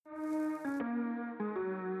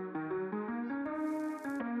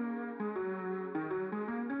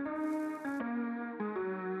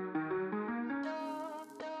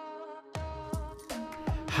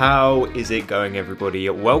How is it going, everybody?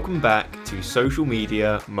 Welcome back to Social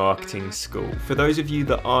Media Marketing School. For those of you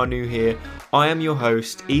that are new here, I am your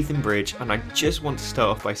host, Ethan Bridge, and I just want to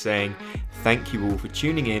start off by saying thank you all for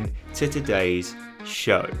tuning in to today's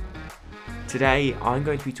show. Today, I'm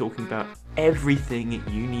going to be talking about everything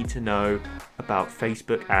you need to know about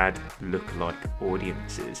Facebook ad lookalike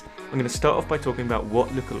audiences. I'm going to start off by talking about what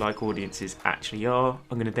lookalike audiences actually are.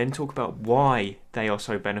 I'm going to then talk about why they are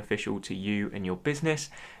so beneficial to you and your business.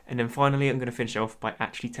 And then finally, I'm going to finish off by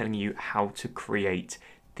actually telling you how to create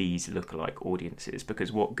these lookalike audiences,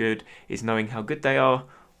 because what good is knowing how good they are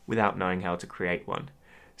without knowing how to create one.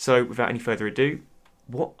 So without any further ado,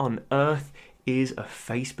 what on earth is a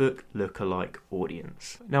Facebook lookalike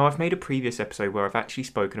audience? Now, I've made a previous episode where I've actually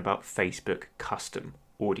spoken about Facebook custom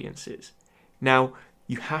audiences. Now,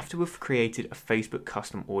 you have to have created a Facebook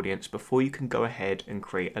custom audience before you can go ahead and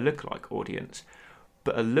create a lookalike audience.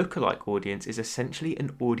 But a lookalike audience is essentially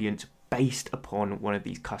an audience based upon one of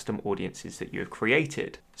these custom audiences that you have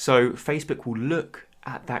created. So Facebook will look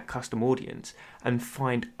at that custom audience and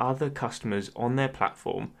find other customers on their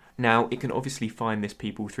platform. Now, it can obviously find this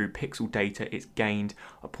people through pixel data it's gained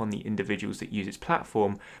upon the individuals that use its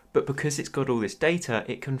platform, but because it's got all this data,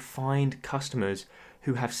 it can find customers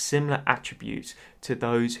who have similar attributes to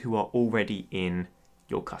those who are already in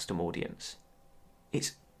your custom audience.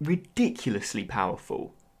 It's ridiculously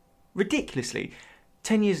powerful. Ridiculously.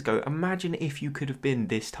 10 years ago, imagine if you could have been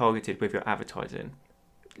this targeted with your advertising.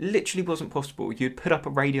 Literally wasn't possible. You'd put up a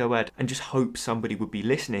radio ad and just hope somebody would be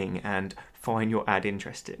listening and find your ad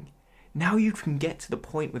interesting. Now you can get to the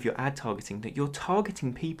point with your ad targeting that you're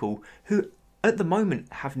targeting people who at the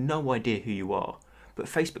moment have no idea who you are, but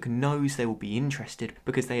Facebook knows they will be interested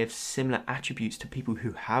because they have similar attributes to people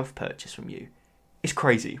who have purchased from you. It's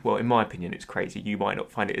crazy. Well, in my opinion, it's crazy. You might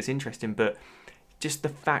not find it as interesting, but just the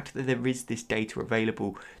fact that there is this data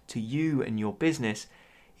available to you and your business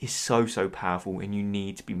is so powerful, and you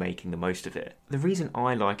need to be making the most of it. The reason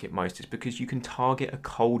I like it most is because you can target a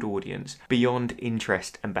cold audience beyond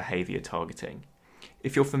interest and behavior targeting.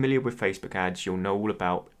 If you're familiar with Facebook ads, you'll know all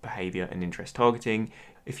about behavior and interest targeting.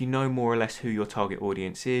 If you know more or less who your target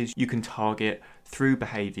audience is, you can target through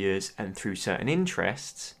behaviors and through certain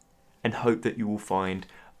interests and hope that you will find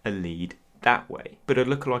a lead that way. But a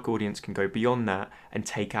lookalike audience can go beyond that and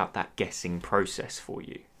take out that guessing process for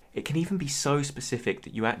you. It can even be so specific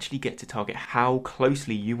that you actually get to target how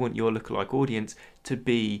closely you want your lookalike audience to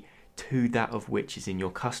be to that of which is in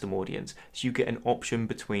your custom audience. So you get an option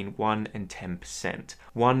between 1 and 10%.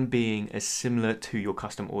 1 being as similar to your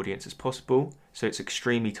custom audience as possible, so it's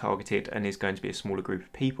extremely targeted and is going to be a smaller group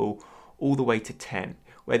of people, all the way to 10,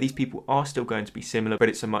 where these people are still going to be similar, but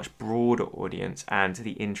it's a much broader audience and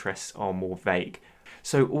the interests are more vague.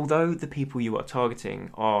 So although the people you are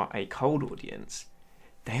targeting are a cold audience,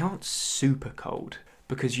 they aren't super cold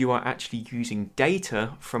because you are actually using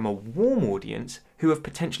data from a warm audience who have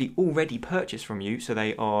potentially already purchased from you, so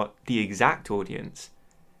they are the exact audience.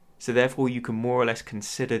 So therefore you can more or less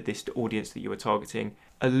consider this audience that you are targeting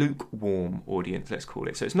a lukewarm audience, let's call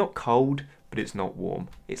it. So it's not cold, but it's not warm.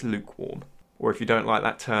 It's lukewarm. Or if you don't like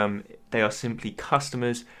that term, they are simply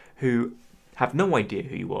customers who have no idea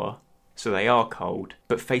who you are, so they are cold,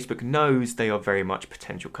 but Facebook knows they are very much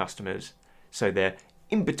potential customers, so they're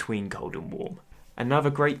in between cold and warm. Another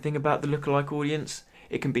great thing about the lookalike audience,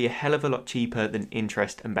 it can be a hell of a lot cheaper than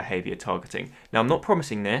interest and behavior targeting. Now, I'm not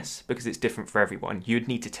promising this because it's different for everyone. You'd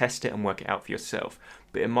need to test it and work it out for yourself.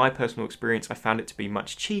 But in my personal experience, I found it to be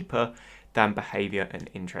much cheaper than behavior and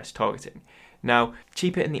interest targeting. Now,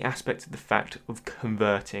 cheaper in the aspect of the fact of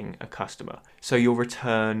converting a customer. So your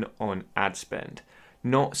return on ad spend.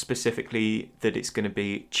 Not specifically that it's going to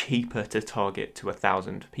be cheaper to target to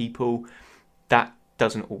 1,000 people. That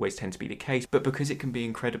doesn't always tend to be the case, but because it can be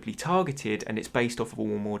incredibly targeted and it's based off of a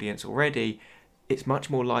warm audience already, it's much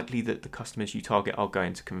more likely that the customers you target are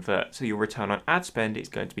going to convert. So your return on ad spend is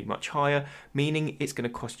going to be much higher, meaning it's going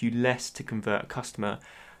to cost you less to convert a customer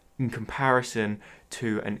in comparison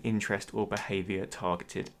to an interest or behavior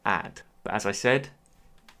targeted ad. But as I said,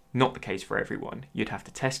 not the case for everyone. You'd have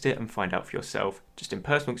to test it and find out for yourself. Just in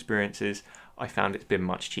personal experiences, I found it's been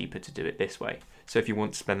much cheaper to do it this way. So if you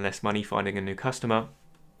want to spend less money finding a new customer,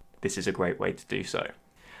 this is a great way to do so.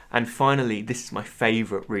 And finally, this is my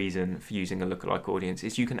favourite reason for using a lookalike audience,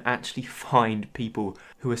 is you can actually find people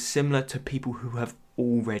who are similar to people who have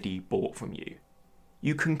already bought from you.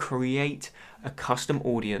 You can create a custom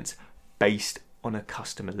audience based on a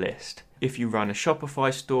customer list. If you run a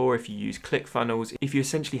Shopify store, if you use ClickFunnels, if you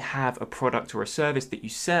essentially have a product or a service that you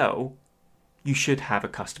sell, you should have a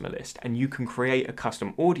customer list, and you can create a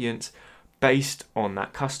custom audience based on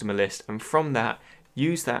that customer list, and from that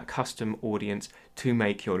use that custom audience to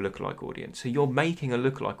make your lookalike audience. So you're making a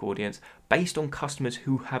lookalike audience based on customers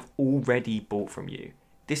who have already bought from you.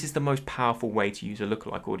 This is the most powerful way to use a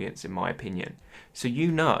lookalike audience, in my opinion. So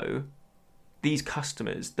you know these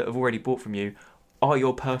customers that have already bought from you are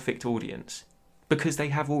your perfect audience because they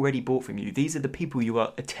have already bought from you. These are the people you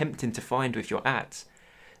are attempting to find with your ads.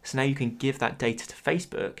 So now you can give that data to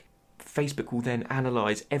Facebook. Facebook will then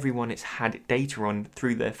analyze everyone it's had data on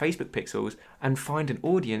through their Facebook pixels and find an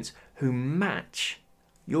audience who match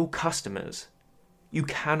your customers. You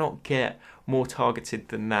cannot get more targeted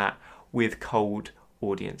than that with cold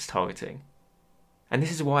audience targeting. And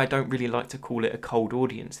this is why I don't really like to call it a cold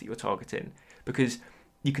audience that you're targeting, because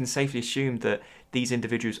you can safely assume that these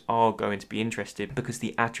individuals are going to be interested because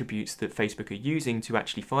the attributes that Facebook are using to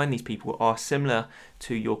actually find these people are similar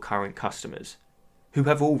to your current customers who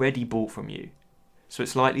have already bought from you. So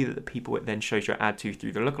it's likely that the people it then shows your ad to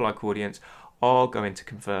through the lookalike audience are going to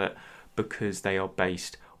convert because they are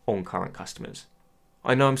based on current customers.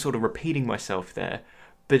 I know I'm sort of repeating myself there,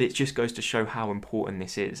 but it just goes to show how important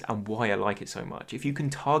this is and why I like it so much. If you can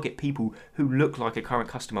target people who look like a current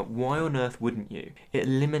customer, why on earth wouldn't you? It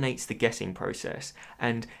eliminates the guessing process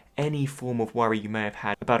and any form of worry you may have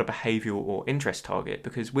had about a behavioural or interest target,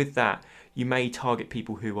 because with that, you may target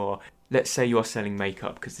people who are, let's say you are selling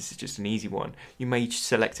makeup, because this is just an easy one. You may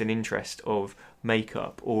select an interest of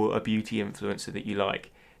makeup or a beauty influencer that you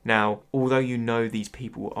like. Now, although you know these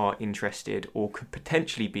people are interested or could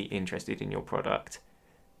potentially be interested in your product,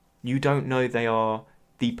 you don't know they are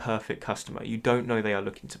the perfect customer. You don't know they are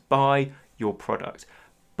looking to buy your product.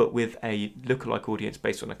 But with a lookalike audience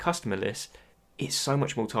based on a customer list, it's so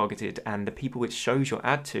much more targeted, and the people it shows your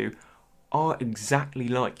ad to are exactly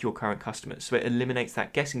like your current customers. So it eliminates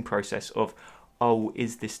that guessing process of, oh,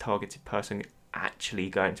 is this targeted person actually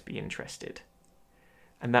going to be interested?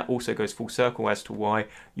 And that also goes full circle as to why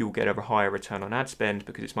you'll get a higher return on ad spend,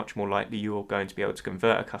 because it's much more likely you're going to be able to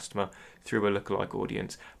convert a customer through a lookalike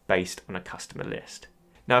audience based on a customer list.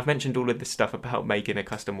 Now, I've mentioned all of this stuff about making a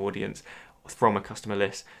custom audience from a customer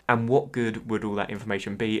list, and what good would all that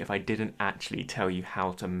information be if I didn't actually tell you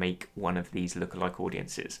how to make one of these lookalike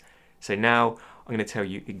audiences? So now I'm going to tell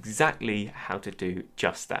you exactly how to do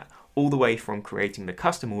just that, all the way from creating the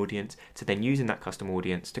custom audience to then using that custom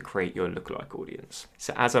audience to create your lookalike audience.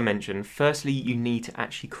 So as I mentioned, firstly, you need to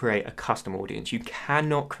actually create a custom audience. You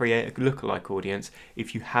cannot create a lookalike audience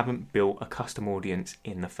if you haven't built a custom audience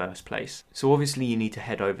in the first place. So obviously you need to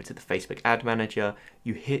head over to the Facebook Ad Manager,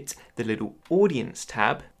 you hit the little audience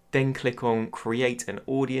tab, then click on create an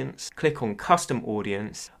audience, click on custom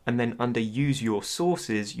audience, and then under use your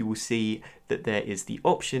sources, you will see that there is the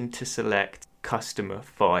option to select customer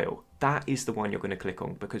file. That is the one you're going to click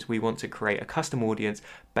on because we want to create a custom audience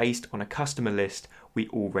based on a customer list we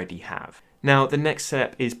already have. Now, the next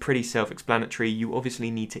step is pretty self-explanatory. You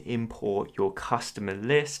obviously need to import your customer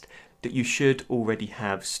list that you should already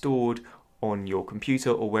have stored on your computer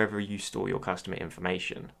or wherever you store your customer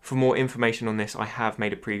information. For more information on this, I have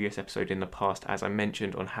made a previous episode in the past, as I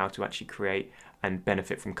mentioned, on how to actually create and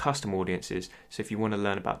benefit from custom audiences. So if you want to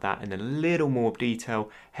learn about that in a little more detail,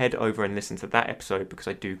 head over and listen to that episode because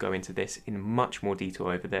I do go into this in much more detail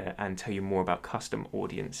over there and tell you more about custom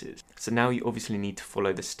audiences. So now you obviously need to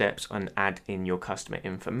follow the steps and add in your customer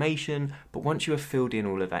information. But once you have filled in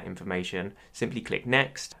all of that information, simply click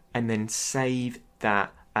next and then save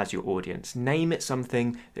that as your audience. Name it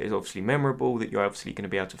something that is obviously memorable, that you're obviously going to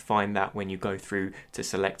be able to find that when you go through to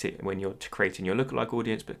select it when you're creating your lookalike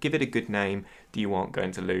audience, but give it a good name that you aren't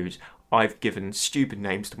going to lose. I've given stupid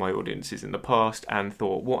names to my audiences in the past and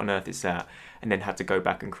thought, what on earth is that? And then had to go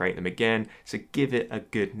back and create them again. So give it a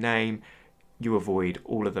good name. You avoid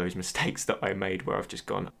all of those mistakes that I made where I've just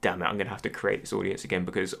gone, damn it, I'm going to have to create this audience again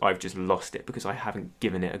because I've just lost it because I haven't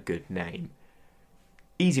given it a good name.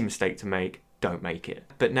 Easy mistake to make. Don't make it.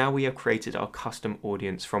 But now we have created our custom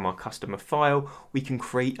audience from our customer file, we can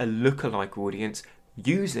create a lookalike audience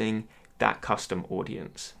using that custom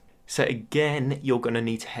audience. So again, you're going to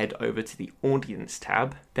need to head over to the audience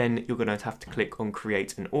tab. Then you're going to have to click on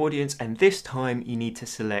create an audience. And this time you need to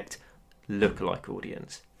select lookalike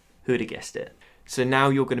audience. Who'd have guessed it? So now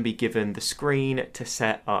you're going to be given the screen to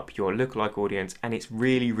set up your lookalike audience, and it's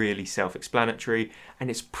really, really self-explanatory and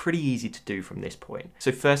it's pretty easy to do from this point.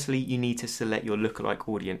 So firstly, you need to select your lookalike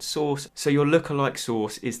audience source. So your lookalike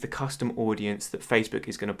source is the custom audience that Facebook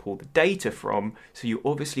is going to pull the data from. So you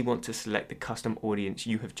obviously want to select the custom audience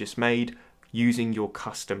you have just made using your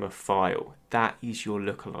customer file. That is your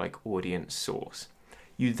lookalike audience source.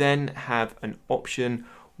 You then have an option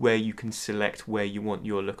where you can select where you want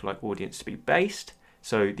your lookalike audience to be based,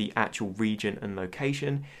 so the actual region and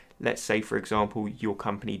location. Let's say, for example, your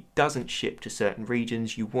company doesn't ship to certain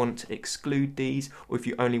regions, you want to exclude these, or if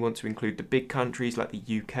you only want to include the big countries like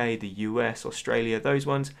the UK, the US, Australia, those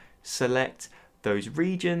ones, select those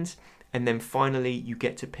regions. And then finally, you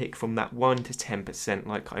get to pick from that 1 to 10%,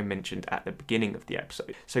 like I mentioned at the beginning of the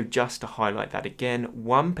episode. So just to highlight that again,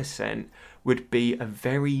 1% would be a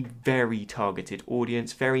very, very targeted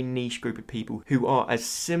audience, very niche group of people who are as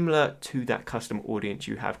similar to that custom audience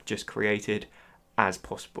you have just created as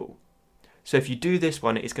possible. So if you do this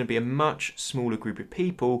one, it's going to be a much smaller group of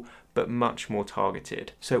people, but much more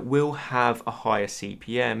targeted. So it will have a higher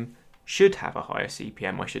CPM, should have a higher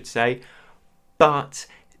CPM, I should say, but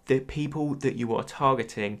the people that you are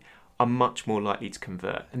targeting are much more likely to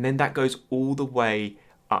convert. And then that goes all the way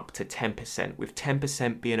up to 10%, with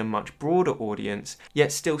 10% being a much broader audience,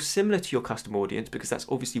 yet still similar to your custom audience, because that's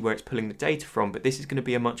obviously where it's pulling the data from, but this is going to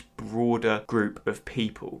be a much broader group of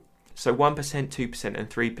people. So 1%, 2% and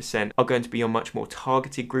 3% are going to be your much more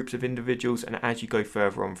targeted groups of individuals, and as you go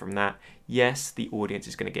further on from that, yes, the audience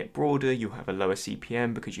is going to get broader, you'll have a lower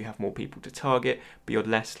CPM because you have more people to target, but you're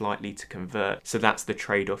less likely to convert. So that's the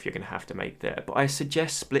trade-off you're going to have to make there. But I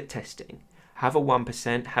suggest split testing. Have a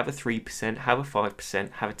 1%, have a 3%, have a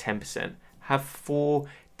 5%, have a 10%. Have 4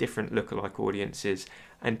 different lookalike audiences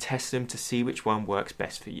and test them to see which one works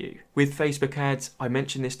best for you. With Facebook ads, I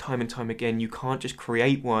mention this time and time again, you can't just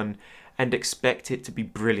create one and expect it to be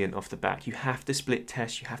brilliant off the bat. You have to split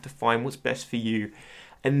test, you have to find what's best for you,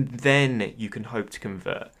 and then you can hope to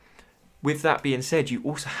convert. With that being said, you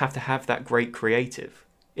also have to have that great creative.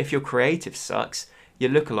 If your creative sucks,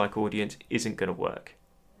 your lookalike audience isn't going to work.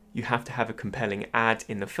 You have to have a compelling ad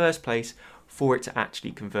in the first place for it to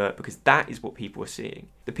actually convert, because that is what people are seeing.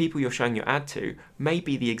 The people you're showing your ad to may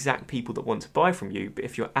be the exact people that want to buy from you, but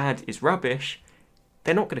if your ad is rubbish,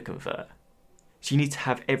 they're not going to convert. So you need to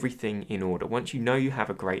have everything in order. Once you know you have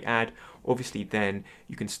a great ad, obviously then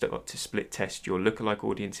you can start to split test your lookalike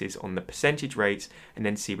audiences on the percentage rates and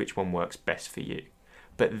then see which one works best for you.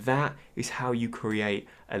 But that is how you create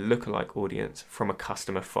a lookalike audience from a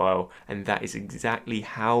customer file, and that is exactly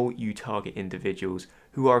how you target individuals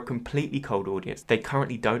who are a completely cold audience. They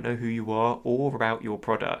currently don't know who you are or about your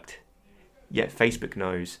product, yet Facebook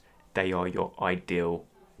knows they are your ideal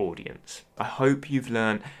audience. I hope you've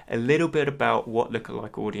learned a little bit about what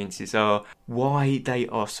lookalike audiences are, why they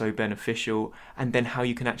are so beneficial, and then how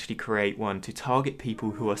you can actually create one to target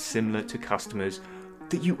people who are similar to customers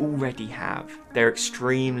that you already have. They're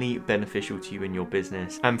extremely beneficial to you in your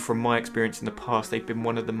business, and from my experience in the past, they've been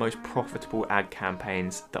one of the most profitable ad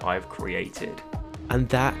campaigns that I've created. And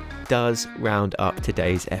that does round up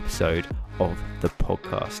today's episode of the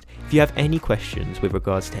podcast. If you have any questions with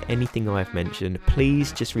regards to anything I've mentioned,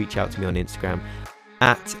 please just reach out to me on Instagram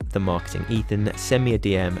 @themarketingethan. Send me a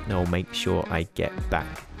DM and I'll make sure I get back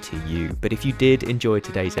to you. But if you did enjoy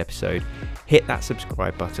today's episode, hit that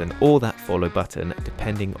subscribe button or that follow button,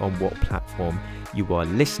 depending on what platform you are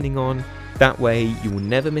listening on. That way you will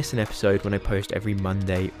never miss an episode when I post every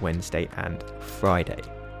Monday, Wednesday and Friday.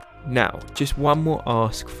 Now, just one more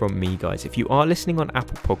ask from me, guys. If you are listening on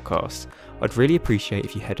Apple Podcasts, I'd really appreciate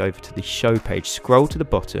if you head over to the show page, scroll to the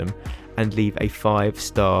bottom and leave a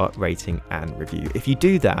 5-star rating and review. If you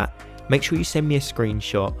do that, make sure you send me a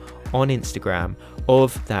screenshot on Instagram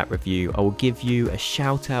of that review. I will give you a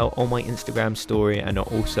shout out on my Instagram story, and I'll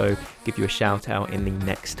also give you a shout out in the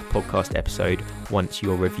next podcast episode once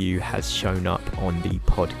your review has shown up on the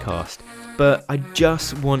podcast. But I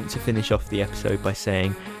just want to finish off the episode by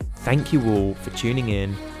saying thank you all for tuning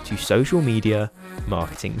in to Social Media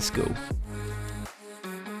Marketing School.